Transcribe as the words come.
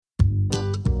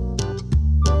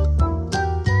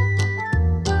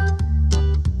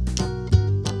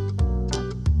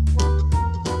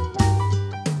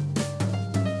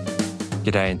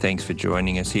G'day and thanks for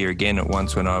joining us here again at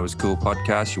Once When I Was Cool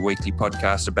podcast, your weekly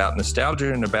podcast about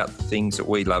nostalgia and about the things that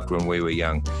we loved when we were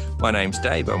young. My name's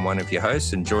Dave, I'm one of your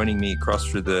hosts, and joining me across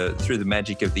through the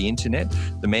magic of the internet,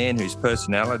 the man whose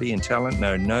personality and talent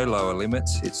know no lower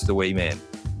limits, it's the wee man.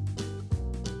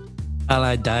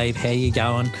 Hello Dave, how you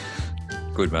going?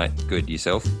 Good mate, good.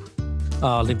 Yourself?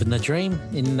 Oh, living the dream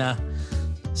in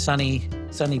sunny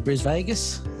Bris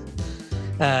Vegas.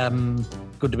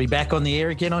 Good to be back on the air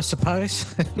again, I suppose,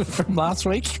 from last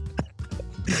week.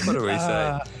 What do we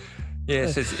say?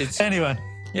 Yes, it's anyway.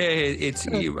 Yeah,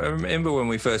 I remember when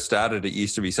we first started, it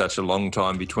used to be such a long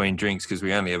time between drinks because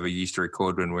we only ever used to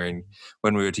record when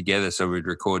we were together. So we'd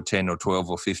record 10 or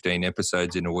 12 or 15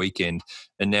 episodes in a weekend,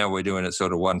 and now we're doing it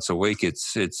sort of once a week.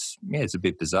 It's a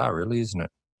bit bizarre, really, isn't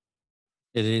it?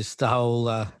 It is. The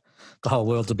whole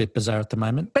world's a bit bizarre at the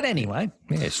moment. But anyway.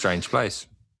 Yeah, strange place.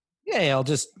 Yeah,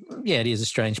 it is a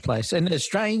strange place. And it's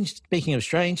strange, speaking of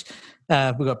strange,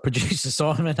 we've got producer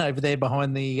Simon over there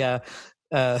behind the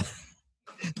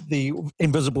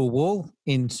invisible wall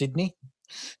in Sydney,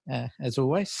 as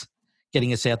always,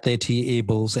 getting us out there to your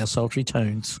earballs, our sultry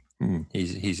tones.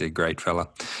 He's a great fella.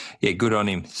 Yeah, good on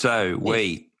him. So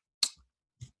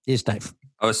Yes, Dave.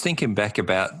 I was thinking back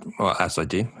about, well, as I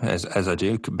do,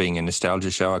 being a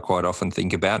nostalgia show, I quite often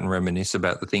think about and reminisce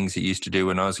about the things I used to do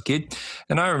when I was a kid.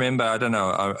 And I remember,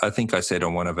 I think I said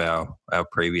on one of our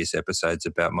previous episodes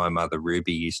about my mother,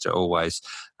 Ruby, used to always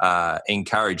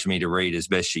encourage me to read as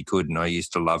best she could. And I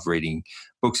used to love reading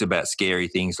books about scary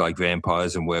things like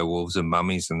vampires and werewolves and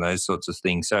mummies and those sorts of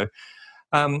things. So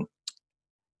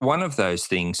one of those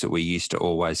things that we used to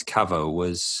always cover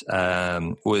was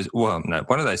one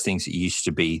of those things that used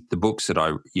to be the books that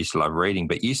I used to love reading,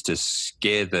 but used to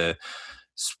scare the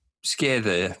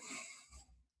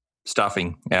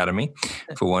stuffing out of me,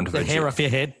 for want of the hair off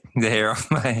your head. The hair off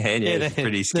my head, yeah, it's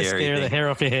pretty scary. The hair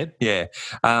off your head. Yeah.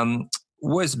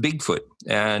 Was Bigfoot.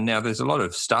 Now, there's a lot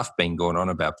of stuff being going on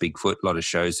about Bigfoot, a lot of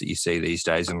shows that you see these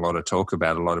days and a lot of talk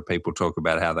about. A lot of people talk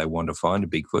about how they want to find a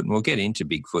Bigfoot, and we'll get into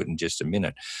Bigfoot in just a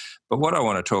minute. But what I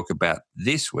want to talk about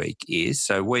this week is,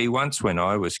 once when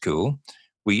I was cool,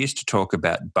 we used to talk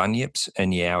about bunyips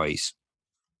and yowies.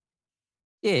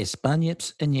 Yes,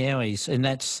 bunyips and yowies. And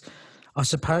that's, I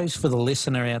suppose, for the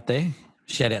listener out there,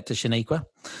 shout out to Shaniqua.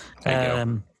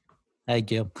 Hey,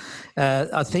 Gil.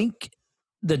 I think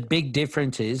the big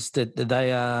difference is that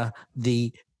they are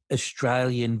the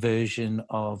Australian version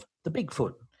of the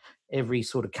Bigfoot. Every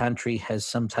sort of country has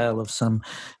some tale of some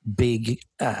big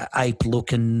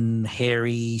ape-looking,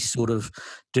 hairy sort of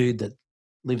dude that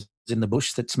lives in the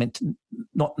bush that's meant to,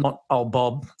 not old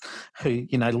Bob, who,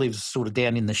 lives sort of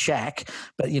down in the shack,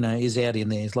 but, is out in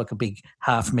there. He's like a big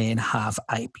half man, half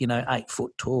ape, 8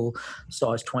 foot tall,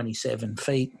 size 27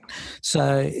 feet.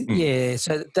 So,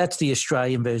 so that's the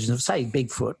Australian version of, say,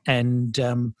 Bigfoot. And,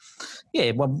 a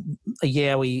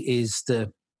yowie is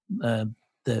the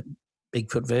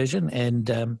Bigfoot version,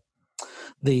 and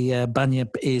the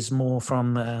bunyip is more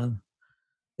from the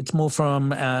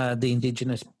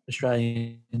Indigenous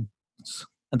Australians,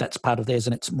 and that's part of theirs,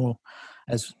 and it's more,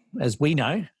 as we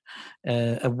know,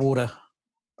 a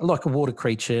water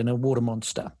creature and a water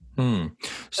monster.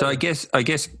 So I guess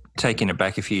taking it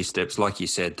back a few steps, like you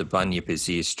said, the bunyip is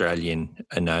the Australian.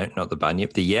 No, not the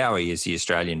bunyip. The yowie is the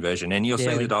Australian version, and you'll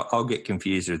see that I'll get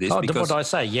confused with this. Because, what did I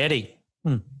say? Yeti.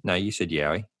 No, you said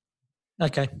yowie.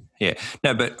 Okay. Yeah.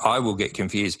 No, but I will get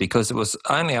confused because it was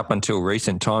only up until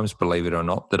recent times, believe it or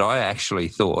not, that I actually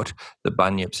thought that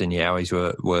bunyips and yowies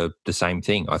were the same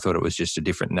thing. I thought it was just a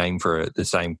different name for the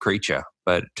same creature,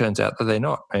 but it turns out that they're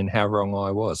not, and how wrong I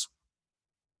was.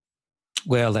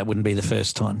 Well, that wouldn't be the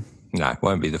first time. No, it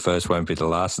won't be the first, won't be the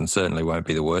last, and certainly won't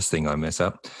be the worst thing I mess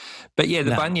up. But yeah,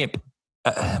 the bunyip...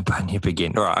 bunyip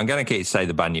again. All right, I'm going to say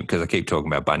the bunyip because I keep talking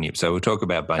about bunyip. So we'll talk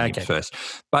about bunyips first.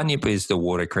 Bunyip is the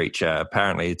water creature.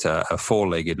 Apparently, it's a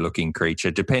four-legged looking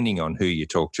creature, depending on who you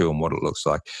talk to and what it looks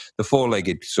like. The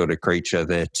four-legged sort of creature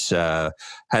that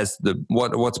has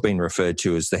what's been referred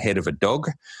to as the head of a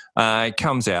dog. It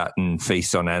comes out and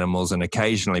feasts on animals, and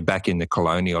occasionally, back in the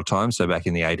colonial times, so back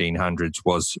in the 1800s,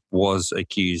 was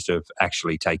accused of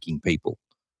actually taking people.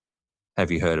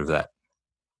 Have you heard of that?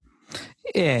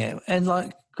 Yeah, and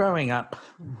like growing up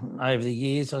over the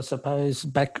years, I suppose,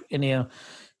 back in our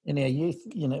youth,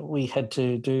 we had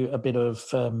to do a bit of,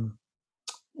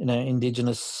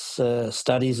 Indigenous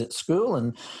studies at school,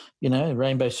 and,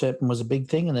 rainbow serpent was a big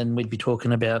thing, and then we'd be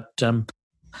talking about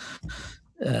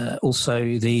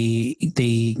also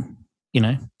the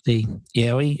the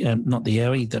yowie, not the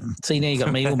yowie. See, now you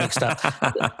got me all mixed up.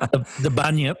 The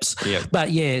bunyips. Yeah.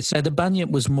 But yeah, so the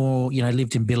bunyip was more,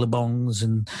 lived in billabongs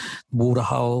and water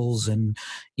holes, and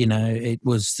it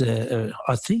was.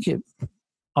 I think it.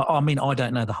 I mean, I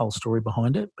don't know the whole story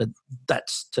behind it, but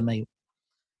that's to me,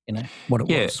 what it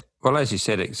was. Well, as you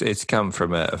said, it's come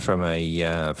from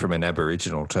an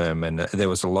Aboriginal term, and there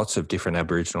was lots of different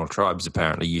Aboriginal tribes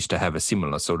apparently used to have a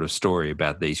similar sort of story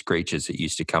about these creatures that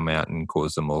used to come out and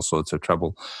cause them all sorts of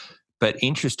trouble. But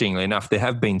interestingly enough, there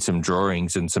have been some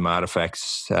drawings and some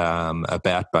artefacts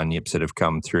about bunyips that have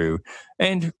come through,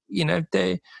 and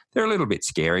they're a little bit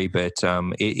scary, but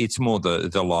it's more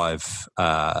the live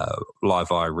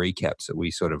eye recaps that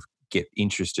we sort of get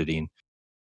interested in.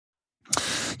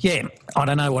 Yeah, I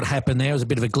don't know what happened there. It was a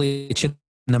bit of a glitch in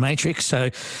the matrix. So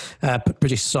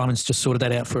producer Simon's just sorted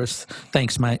that out for us.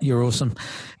 Thanks, mate. You're awesome.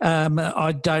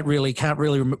 I can't really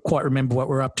quite remember what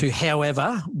we're up to.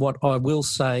 However, what I will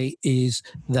say is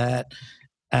that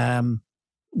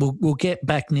we'll get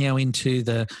back now into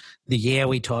the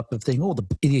Yowie type of thing, or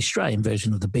the Australian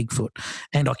version of the Bigfoot.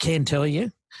 And I can tell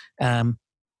you,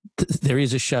 there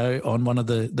is a show on one of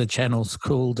the channels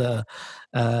called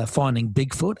Finding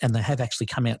Bigfoot, and they have actually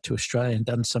come out to Australia and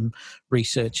done some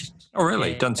research. Oh,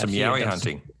 really? Done some yowie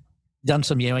hunting? Done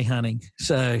some yowie hunting.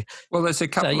 So, well, there's a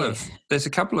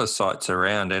couple of sites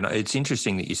around, and it's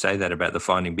interesting that you say that about the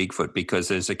Finding Bigfoot, because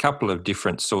there's a couple of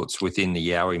different sorts within the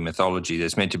yowie mythology.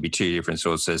 There's meant to be two different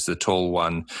sorts. There's the tall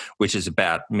one, which is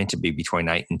meant to be between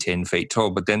 8 and 10 feet tall,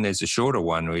 but then there's a shorter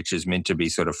one, which is meant to be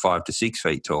sort of 5 to 6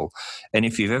 feet tall. And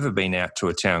if you've ever been out to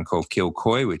a town called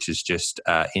Kilcoy, which is just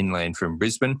inland from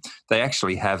Brisbane, they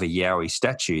actually have a yowie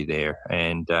statue there,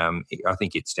 and I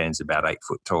think it stands about 8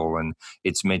 foot tall, and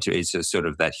it's a sort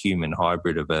of that human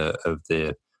hybrid of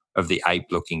the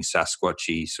ape-looking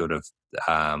Sasquatchy sort of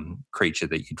creature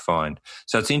that you'd find.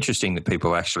 So it's interesting that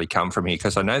people actually come from here,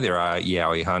 because I know there are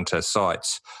yowie hunter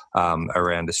sites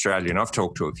around Australia, and I've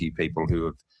talked to a few people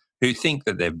who think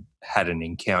that they've had an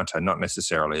encounter, not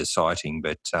necessarily a sighting,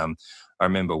 but I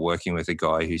remember working with a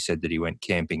guy who said that he went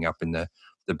camping up in the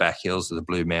back hills of the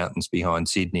Blue Mountains behind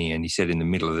Sydney, and he said in the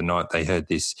middle of the night they heard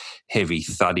this heavy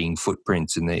thudding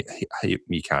footprints, and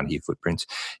you can't hear footprints,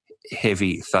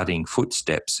 heavy thudding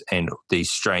footsteps and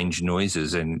these strange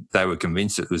noises, and they were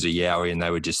convinced it was a yowie, and they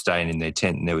were just staying in their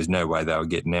tent, and there was no way they were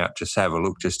getting out. Just have a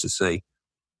look just to see.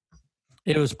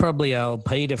 It was probably old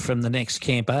Peter from the next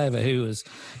camp over who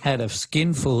had a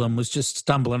skinful and was just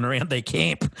stumbling around their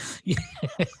camp.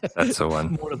 That's the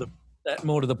one.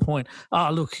 More to the point. Oh,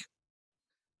 look,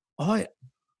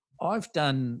 I've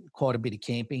done quite a bit of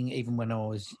camping, even when I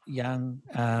was young,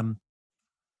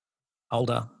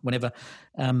 older, whenever.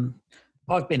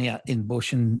 I've been out in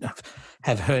bush and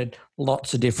have heard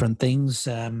lots of different things.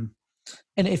 And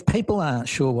if people aren't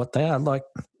sure what they are, like,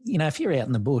 if you're out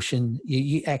in the bush and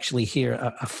you actually hear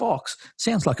a fox,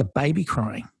 sounds like a baby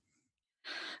crying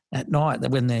at night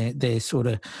when they're sort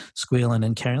of squealing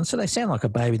and carrying on. So they sound like a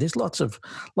baby. There's lots of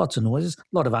noises, a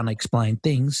lot of unexplained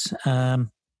things.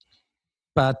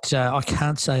 But I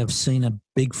can't say I've seen a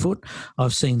Bigfoot.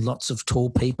 I've seen lots of tall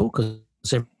people, because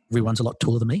everyone's a lot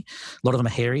taller than me. A lot of them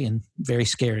are hairy and very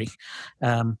scary.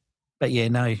 But yeah,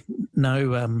 no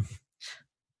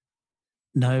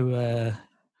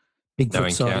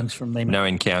Bigfoot sightings from me. No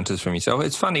encounters from yourself.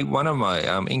 It's funny, one of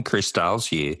my, in Chris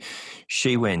Dale's year,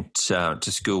 she went to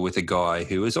school with a guy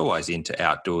who was always into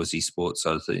outdoorsy sports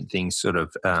sort of things, sort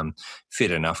of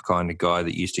fit enough kind of guy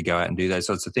that used to go out and do those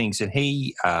sorts of things. And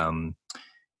he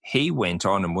went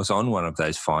on and was on one of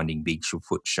those Finding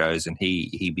Bigfoot shows, and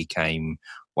he became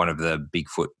one of the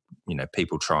Bigfoot,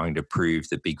 people trying to prove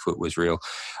that Bigfoot was real.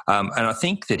 And I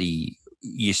think that he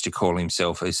used to call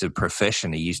himself, as a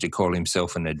profession, he used to call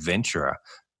himself an adventurer.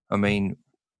 I mean,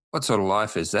 what sort of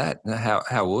life is that?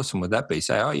 How awesome would that be?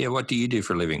 Say, oh yeah, what do you do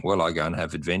for a living? Well, I go and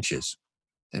have adventures.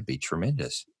 That'd be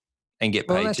tremendous, and get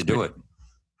paid to do it.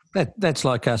 That's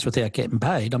like us without getting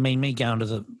paid. I mean, me going to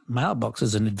the mailbox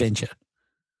is an adventure.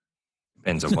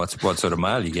 Depends on what sort of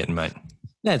mail you're getting, mate.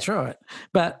 That's right.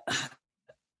 But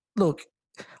look,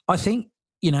 I think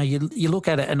you look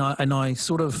at it, and I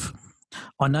sort of.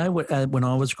 I know when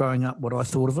I was growing up what I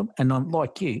thought of them, and I'm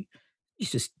like you,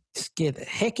 used to scare the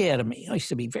heck out of me. I used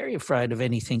to be very afraid of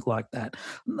anything like that.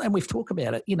 And we've talked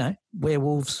about it,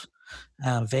 werewolves,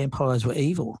 vampires were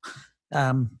evil.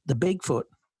 The Bigfoot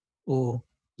or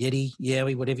Yeti,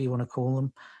 Yowie, whatever you want to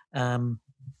call them.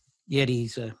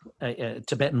 Yeti's a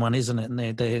Tibetan one, isn't it?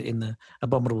 And they're in the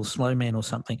Abominable Snowman or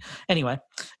something. Anyway,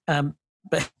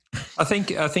 but I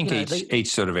think each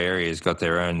sort of area has got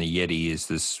their own. The Yeti is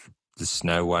the the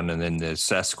snow one, and then the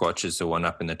Sasquatch is the one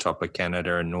up in the top of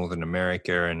Canada and Northern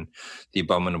America, and the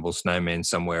Abominable Snowman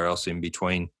somewhere else in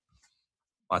between.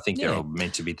 I think they're all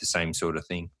meant to be the same sort of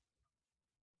thing.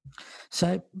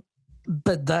 So,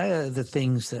 but they are the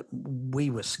things that we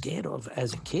were scared of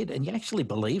as a kid, and you actually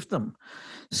believed them.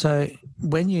 So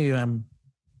when you're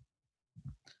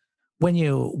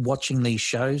watching these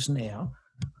shows now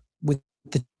with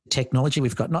the technology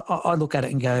we've got, I look at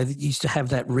it and go, you used to have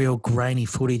that real grainy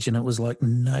footage, and it was like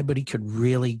nobody could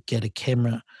really get a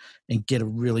camera and get a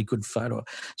really good photo.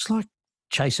 It's like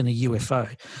chasing a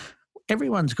UFO.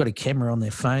 Everyone's got a camera on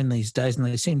their phone these days, and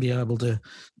they seem to be able to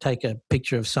take a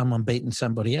picture of someone beating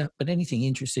somebody up. But anything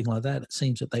interesting like that, it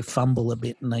seems that they fumble a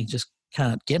bit and they just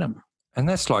can't get them. And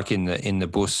that's like in the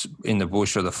bush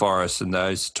or the forest and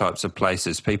those types of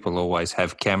places. People always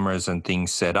have cameras and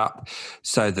things set up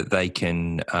so that they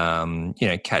can,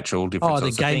 catch all different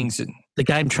sorts of things. The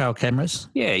game trail cameras.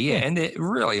 Yeah, and they're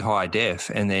really high def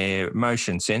and they're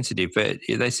motion sensitive, but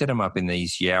they set them up in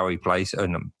these Yowie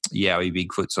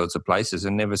Bigfoot sorts of places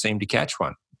and never seem to catch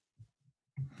one.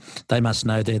 They must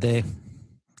know they're there.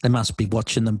 They must be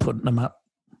watching them, putting them up.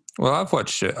 Well, I've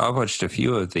watched a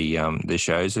few of the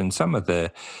shows, and some of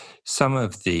the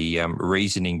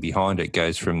reasoning behind it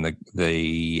goes from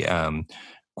the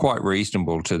quite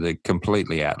reasonable to the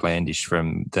completely outlandish.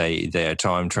 From they're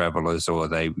time travelers, or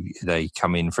they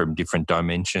come in from different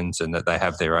dimensions, and that they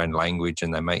have their own language,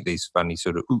 and they make these funny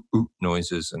sort of ooh, ooh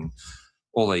noises, and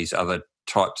all these other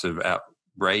types of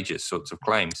outrageous sorts of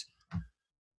claims.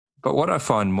 But what I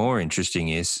find more interesting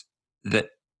is that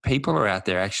people are out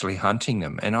there actually hunting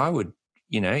them. And I would,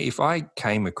 if I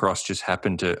came across,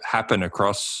 happen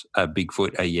across a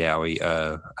Bigfoot, a Yowie,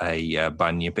 a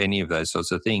bunyip, any of those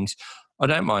sorts of things, I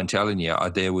don't mind telling you,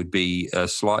 there would be a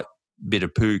slight bit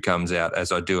of poo comes out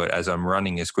as I do it, as I'm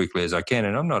running as quickly as I can.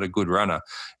 And I'm not a good runner,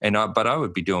 but I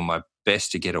would be doing my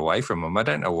best to get away from them. I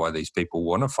don't know why these people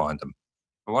want to find them.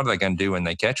 What are they going to do when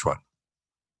they catch one?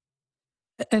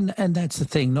 And that's the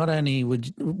thing. Not only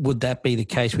would that be the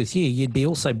case with you, you'd be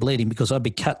also bleeding, because I'd be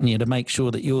cutting you to make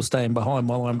sure that you're staying behind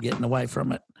while I'm getting away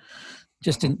from it.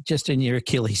 Just in your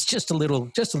Achilles, just a little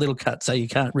cut, so you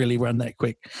can't really run that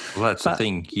quick. Well, that's the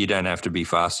thing. You don't have to be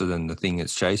faster than the thing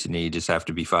that's chasing you. You just have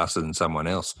to be faster than someone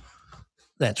else.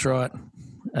 That's right.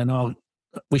 And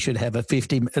we should have a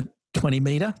 20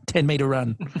 metre, 10 metre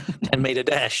run, 10 metre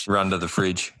dash. Run to the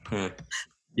fridge.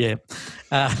 Yeah,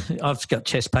 I've got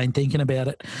chest pain thinking about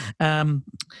it.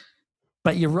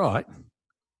 But you're right.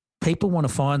 People want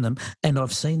to find them, and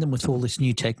I've seen them with all this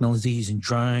new technology, using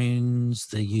drones.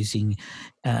 They're using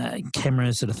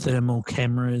cameras that are thermal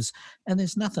cameras, and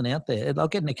there's nothing out there. I'll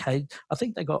get in a cage. I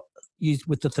think they got used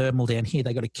with the thermal down here.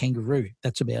 They got a kangaroo.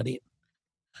 That's about it.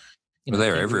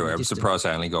 They're everywhere. I'm surprised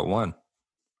I only got one.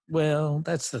 Well,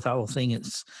 that's the whole thing.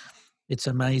 It's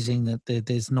amazing that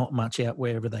there's not much out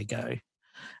wherever they go.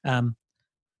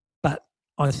 But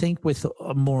I think with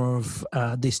more of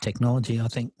this technology, I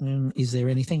think, is there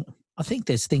anything? I think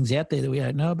there's things out there that we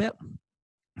don't know about.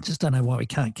 Just don't know why we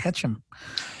can't catch them,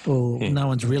 or no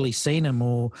one's really seen them,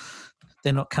 or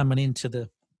they're not coming into the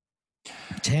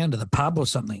town to the pub or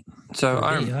something. So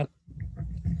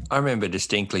I remember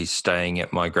distinctly staying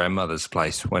at my grandmother's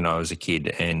place when I was a kid,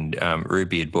 and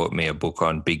Ruby had bought me a book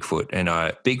on Bigfoot, and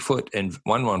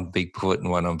one on Bigfoot and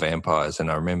one on vampires.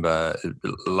 And I remember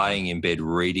laying in bed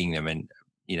reading them and,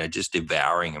 just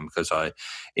devouring them because I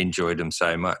enjoyed them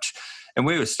so much. And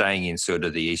we were staying in sort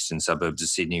of the eastern suburbs of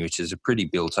Sydney, which is a pretty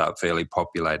built up, fairly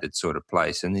populated sort of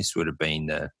place. And this would have been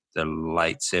the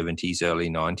late 70s, early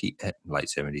 90s, late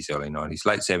 70s, early 90s,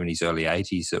 late 70s, early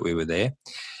 80s that we were there.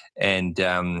 And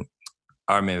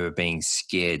I remember being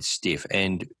scared stiff.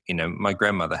 And, my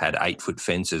grandmother had 8-foot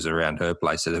fences around her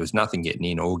place, so there was nothing getting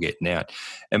in or getting out.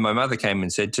 And my mother came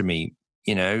and said to me,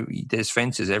 there's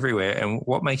fences everywhere, and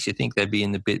what makes you think they'd be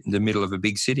in the middle of a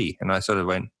big city? And I sort of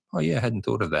went, oh, yeah, I hadn't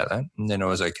thought of that. And then I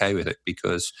was okay with it,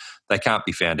 because they can't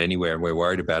be found anywhere and we're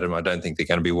worried about them. I don't think they're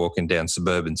going to be walking down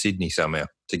suburban Sydney somehow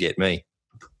to get me.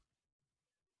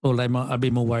 Well, I'd be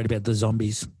more worried about the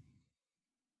zombies,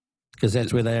 because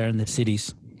that's where they are in the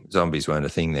cities. Zombies weren't a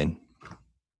thing then.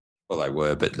 Well, they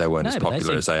were, but they weren't as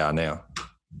popular as they are now.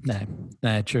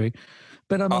 No, true.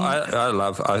 But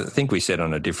I think we said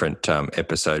on a different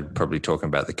episode, probably talking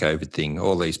about the COVID thing,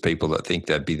 all these people that think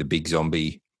they'd be the big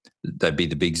zombie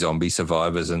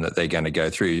survivors, and that they're going to go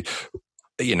through,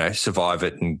 survive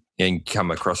it and come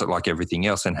across it like everything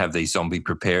else, and have these zombie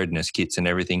preparedness kits and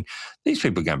everything. These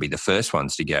people are going to be the first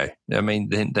ones to go. I mean,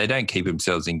 they don't keep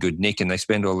themselves in good nick, and they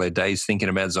spend all their days thinking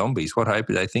about zombies. What hope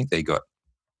do they think they got?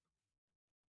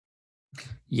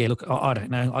 Yeah, look, I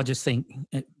don't know. I just think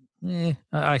Yeah,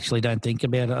 I actually don't think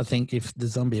about it. I think if the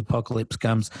zombie apocalypse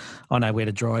comes, I know where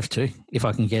to drive to if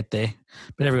I can get there.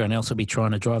 But everyone else will be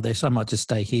trying to drive there, so I might just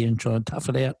stay here and try and tough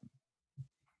it out.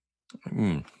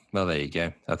 Well, there you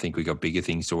go. I think we've got bigger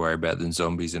things to worry about than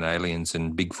zombies and aliens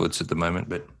and Bigfoots at the moment.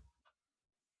 But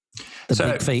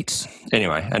big feats.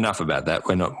 Anyway, enough about that.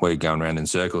 We're going around in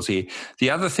circles here. The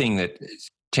other thing that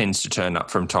tends to turn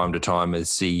up from time to time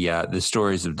is the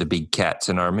stories of the big cats.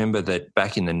 And I remember that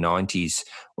back in the 90s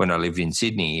when I lived in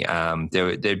Sydney,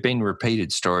 there'd been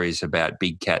repeated stories about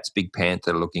big cats, big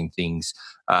panther-looking things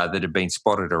that had been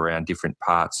spotted around different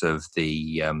parts of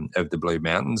the Blue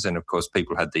Mountains. And of course,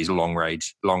 people had these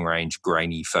long-range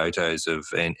grainy photos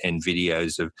and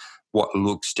videos of what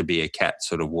looks to be a cat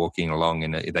sort of walking along,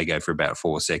 and they go for about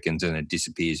 4 seconds and it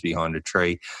disappears behind a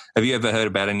tree. Have you ever heard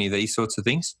about any of these sorts of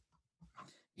things?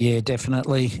 Yeah,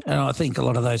 definitely. And I think a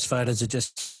lot of those photos are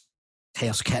just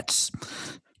house cats.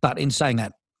 But in saying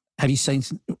that,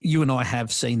 you and I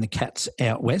have seen the cats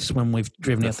out west when we've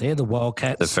driven out there, the wild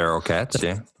cats. The feral cats,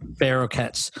 Feral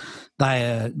cats.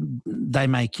 They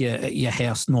make your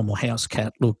normal house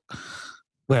cat look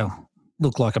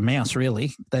like a mouse,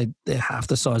 really. They're half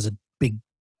the size of big,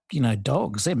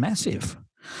 dogs. They're massive.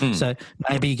 So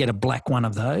maybe you get a black one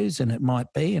of those and it might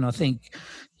be. And I think,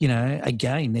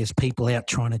 again, there's people out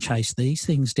trying to chase these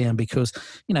things down because,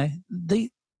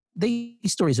 these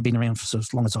stories have been around for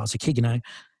as long as I was a kid,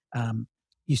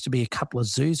 used to be a couple of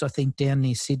zoos, I think, down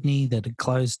near Sydney that had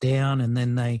closed down and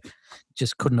then they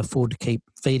just couldn't afford to keep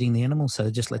feeding the animals. So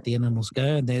they just let the animals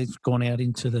go and they've gone out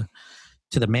into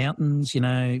the mountains,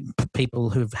 people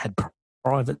who've had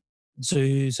private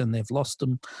zoos and they've lost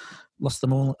them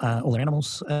all their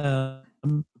animals.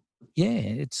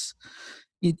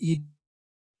 You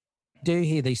do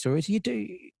hear these stories. You do.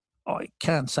 I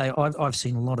can't say I've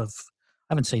seen I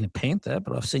haven't seen a panther,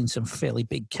 but I've seen some fairly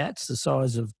big cats the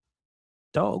size of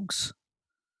dogs,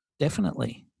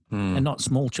 definitely, and not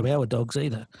small Chihuahua dogs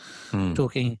either.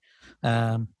 Talking,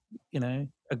 a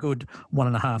good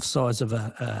 1.5 size of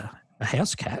a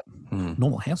house cat,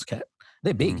 normal house cat.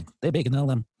 They're big. They're big,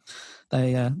 and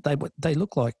they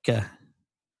look like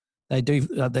they do.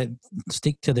 They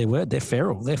stick to their word. They're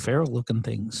feral. They're feral looking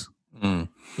things.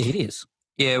 It is.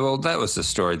 Yeah, well, that was the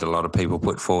story that a lot of people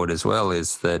put forward as well,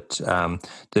 is that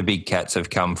the big cats have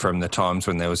come from the times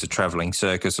when there was a travelling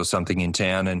circus or something in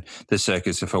town, and the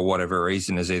circus, for whatever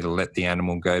reason, has either let the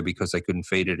animal go because they couldn't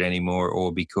feed it anymore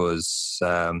or because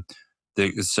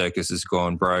the circus has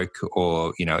gone broke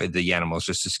or, the animal's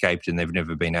just escaped and they've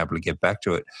never been able to get back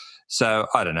to it. So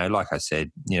I don't know, like I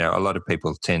said, a lot of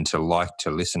people tend to like to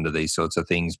listen to these sorts of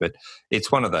things, but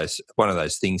it's one of those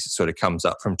things that sort of comes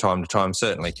up from time to time.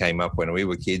 Certainly came up when we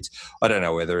were kids. I don't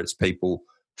know whether it's people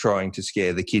trying to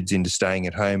scare the kids into staying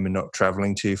at home and not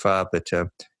travelling too far, but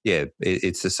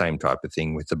it's the same type of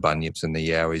thing with the bunyips and the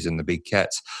yowies and the big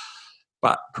cats.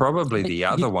 But probably the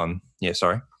other one,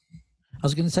 sorry. I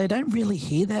was going to say, I don't really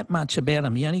hear that much about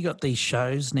them. You only got these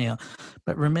shows now.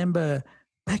 But remember,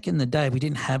 back in the day, we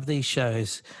didn't have these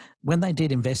shows. When they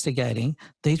did investigating,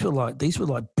 these were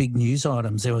like big news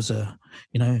items. There was a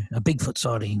Bigfoot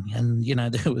sighting, and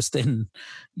there was then,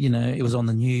 it was on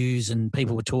the news, and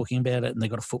people were talking about it, and they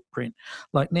got a footprint.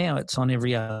 Like now, it's on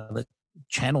every other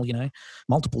channel.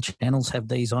 Multiple channels have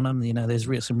these on them.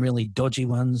 There's some really dodgy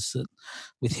ones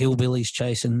with hillbillies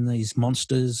chasing these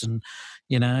monsters, and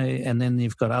and then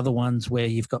you've got other ones where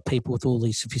you've got people with all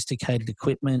these sophisticated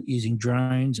equipment using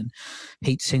drones and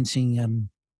heat sensing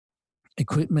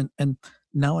equipment, and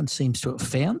no one seems to have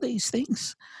found these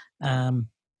things.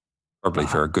 Probably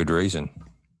for a good reason.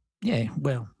 Yeah,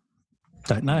 well,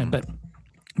 don't know. But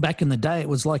back in the day, it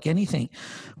was like anything.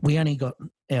 We only got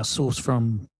our source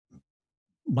from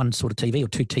one sort of TV or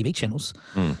two TV channels.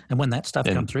 And when that stuff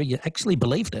come through, you actually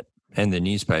believed it. And the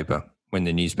newspaper, when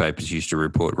the newspapers used to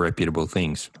report reputable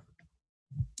things.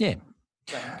 Yeah.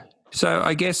 So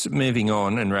I guess moving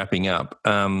on and wrapping up,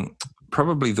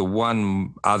 probably the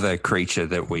one other creature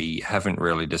that we haven't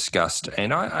really discussed,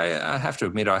 and I have to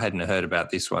admit I hadn't heard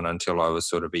about this one until I was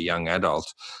sort of a young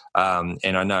adult,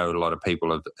 and I know a lot of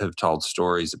people have told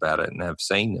stories about it and have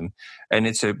seen them, and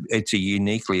it's a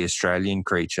uniquely Australian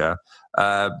creature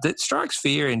that strikes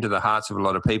fear into the hearts of a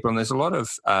lot of people, and there's a lot of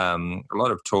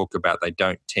talk about they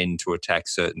don't tend to attack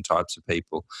certain types of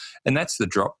people, and that's the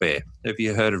drop bear. Have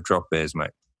you heard of drop bears,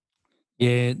 mate?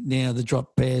 Yeah, now the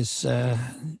drop bears,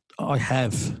 I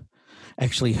have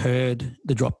actually heard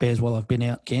the drop bears while I've been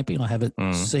out camping. I haven't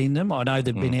seen them. I know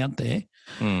they've been out there.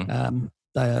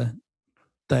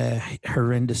 They're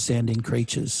horrendous sounding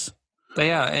creatures.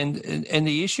 They are, and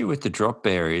the issue with the drop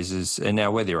bear is and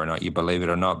now whether or not you believe it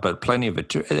or not, but plenty of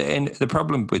it. And the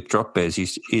problem with drop bears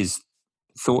is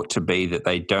thought to be that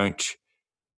they don't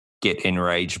get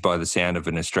enraged by the sound of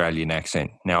an Australian accent.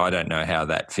 Now, I don't know how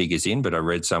that figures in, but I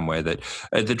read somewhere that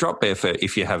the drop bear,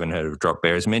 if you haven't heard of drop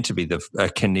bear, is meant to be a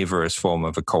carnivorous form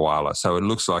of a koala. So it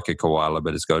looks like a koala,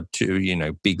 but it's got two,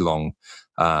 big long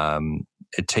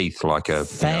teeth like a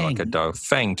like a dog,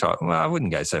 fang type. Well, I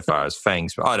wouldn't go so far as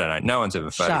fangs, but I don't know. No one's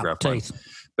ever photographed one,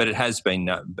 but it has been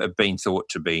thought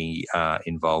to be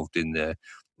involved in the.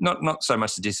 Not so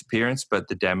much the disappearance, but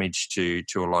the damage to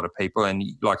a lot of people. And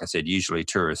like I said, usually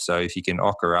tourists. So if you can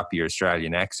ochre up your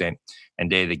Australian accent and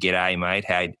dare to "G'day, mate,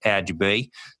 how'd you be?"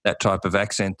 that type of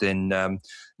accent, then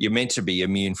you're meant to be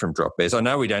immune from drop bears. I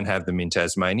know we don't have them in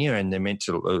Tasmania, and they're meant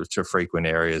to frequent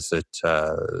areas that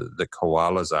the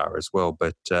koalas are as well.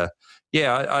 But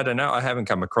I don't know. I haven't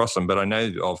come across them, but I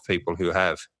know of people who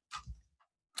have.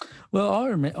 Well,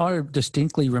 I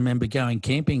distinctly remember going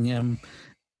camping.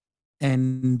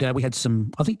 And we had some,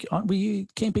 I think, were you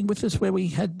camping with us where we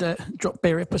had the drop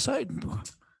bear episode?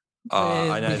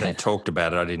 I know they talked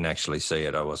about it. I didn't actually see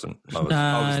it. I was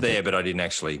there, but I didn't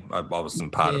actually, I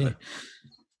wasn't part of it.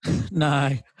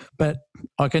 No, but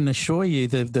I can assure you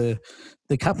the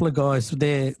couple of guys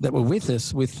there that were with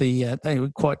us with they were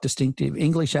quite distinctive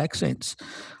English accents.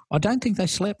 I don't think they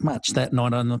slept much that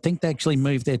night, and I think they actually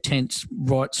moved their tents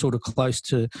right sort of close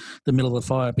to the middle of the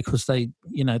fire because they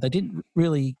didn't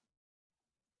really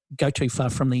go too far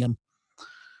from the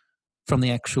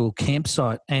actual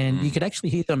campsite, and you could actually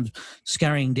hear them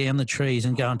scurrying down the trees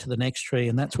and going to the next tree,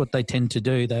 and that's what they tend to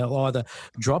do. They'll either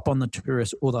drop on the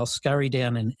tourists or they'll scurry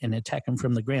down and attack them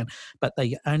from the ground, but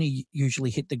they only usually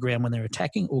hit the ground when they're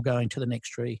attacking or going to the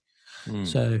next tree.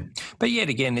 So, but yet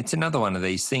again, it's another one of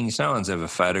these things. No one's ever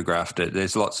photographed it.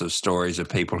 There's lots of stories of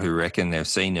people who reckon they've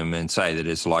seen them and say that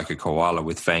it's like a koala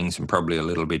with fangs and probably a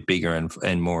little bit bigger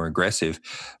and more aggressive.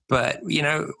 But,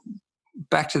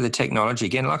 back to the technology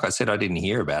again, like I said, I didn't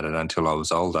hear about it until I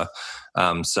was older.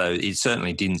 So it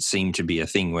certainly didn't seem to be a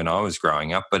thing when I was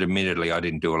growing up, but admittedly, I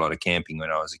didn't do a lot of camping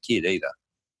when I was a kid either.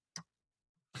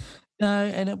 No,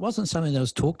 and it wasn't something that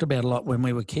was talked about a lot when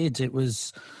we were kids. It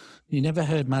was... You never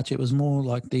heard much. It was more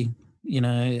like the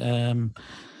yowie.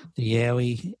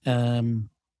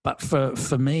 But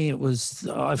for me, it was,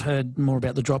 I've heard more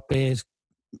about the drop bears,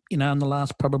 in the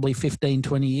last probably 15,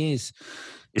 20 years.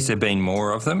 Has there been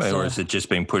more of them, or has it just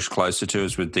been pushed closer to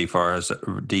us with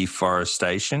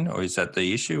deforestation, or is that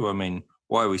the issue? I mean,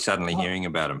 why are we suddenly hearing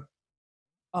about them?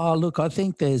 Oh, look, I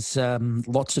think there's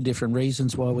lots of different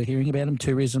reasons why we're hearing about them.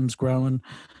 Tourism's growing.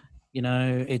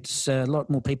 It's a lot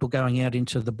more people going out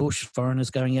into the bush, foreigners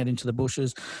going out into the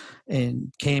bushes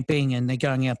and camping, and they're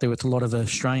going out there with a lot of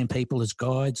Australian people as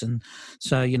guides. And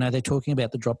so, they're talking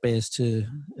about the drop bears to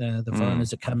the foreigners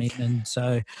that come in. And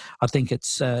so I think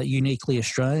it's uniquely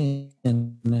Australian.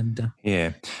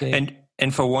 Yeah.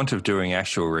 And for want of doing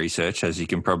actual research, as you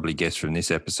can probably guess from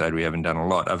this episode, we haven't done a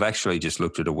lot. I've actually just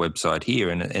looked at a website here,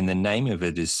 and the name of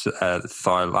it is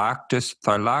Thylarctos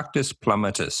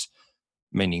plummetus,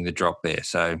 meaning the drop bear.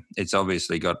 So it's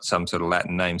obviously got some sort of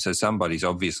Latin name. So somebody's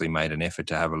obviously made an effort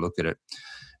to have a look at it.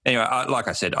 Anyway, like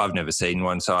I said, I've never seen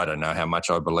one, so I don't know how much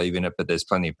I believe in it, but there's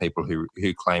plenty of people who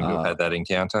claim to have had that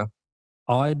encounter.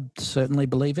 I certainly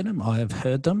believe in them. I have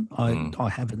heard them. I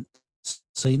haven't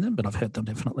seen them, but I've heard them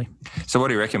definitely. So what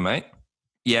do you reckon, mate?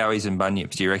 Yowies and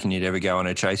bunyips, do you reckon you'd ever go on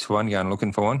a chase for one, go and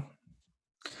looking for one?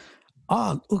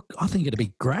 Oh, look, I think it'd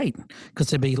be great because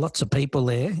there'd be lots of people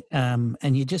there, and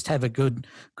you just have a good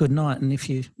night. And if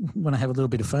you want to have a little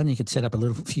bit of fun, you could set up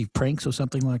a few pranks or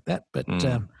something like that. But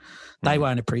they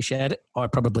won't appreciate it. I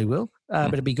probably will.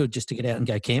 But it'd be good just to get out and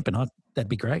go camping. That'd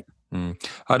be great.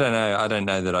 I don't know. I don't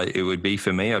know that it would be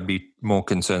for me. I'd be more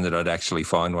concerned that I'd actually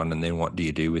find one, and then what do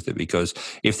you do with it? Because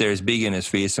if they're as big and as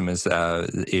fearsome as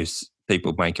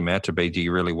people make them out to be, do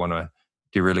you really want to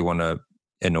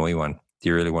annoy one? Do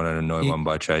you really want to annoy one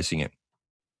by chasing it?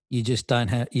 You just don't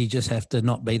have. You just have to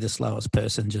not be the slowest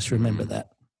person. Just remember that.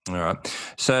 All right.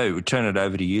 So turn it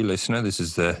over to you, listener. This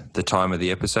is the time of the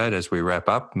episode as we wrap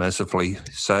up, mercifully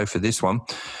so for this one.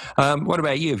 What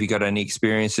about you? Have you got any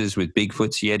experiences with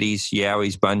Bigfoots, Yetis,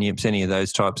 Yowies, bunyips, any of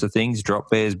those types of things?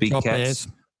 Drop bears, big cats?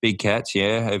 Big cats,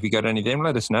 yeah. Have you got any of them?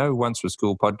 Let us know.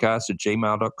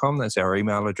 oncewascoolpodcast@gmail.com. That's our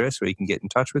email address where you can get in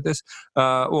touch with us.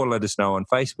 Or let us know on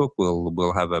Facebook.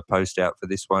 We'll have a post out for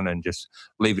this one and just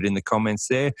leave it in the comments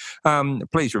there.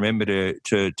 Please remember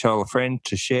to tell a friend,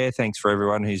 to share. Thanks for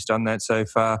everyone who's done that so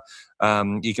far.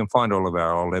 You can find all of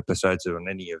our old episodes on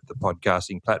any of the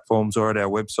podcasting platforms or at our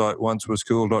website,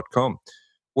 oncewascool.com.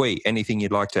 Anything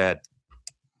you'd like to add?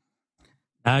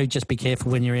 No, just be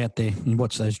careful when you're out there and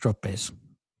watch those drop bears.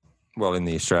 Well, in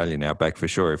the Australian outback for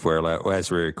sure. If we're allowed,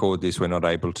 as we record this, we're not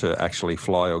able to actually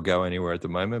fly or go anywhere at the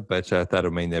moment, but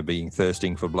that'll mean they're being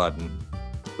thirsting for blood and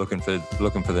looking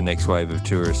for the next wave of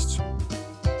tourists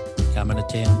coming to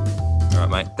town. All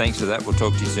right, mate. Thanks for that. We'll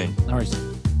talk to you soon. No worries.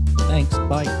 Thanks.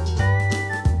 Bye.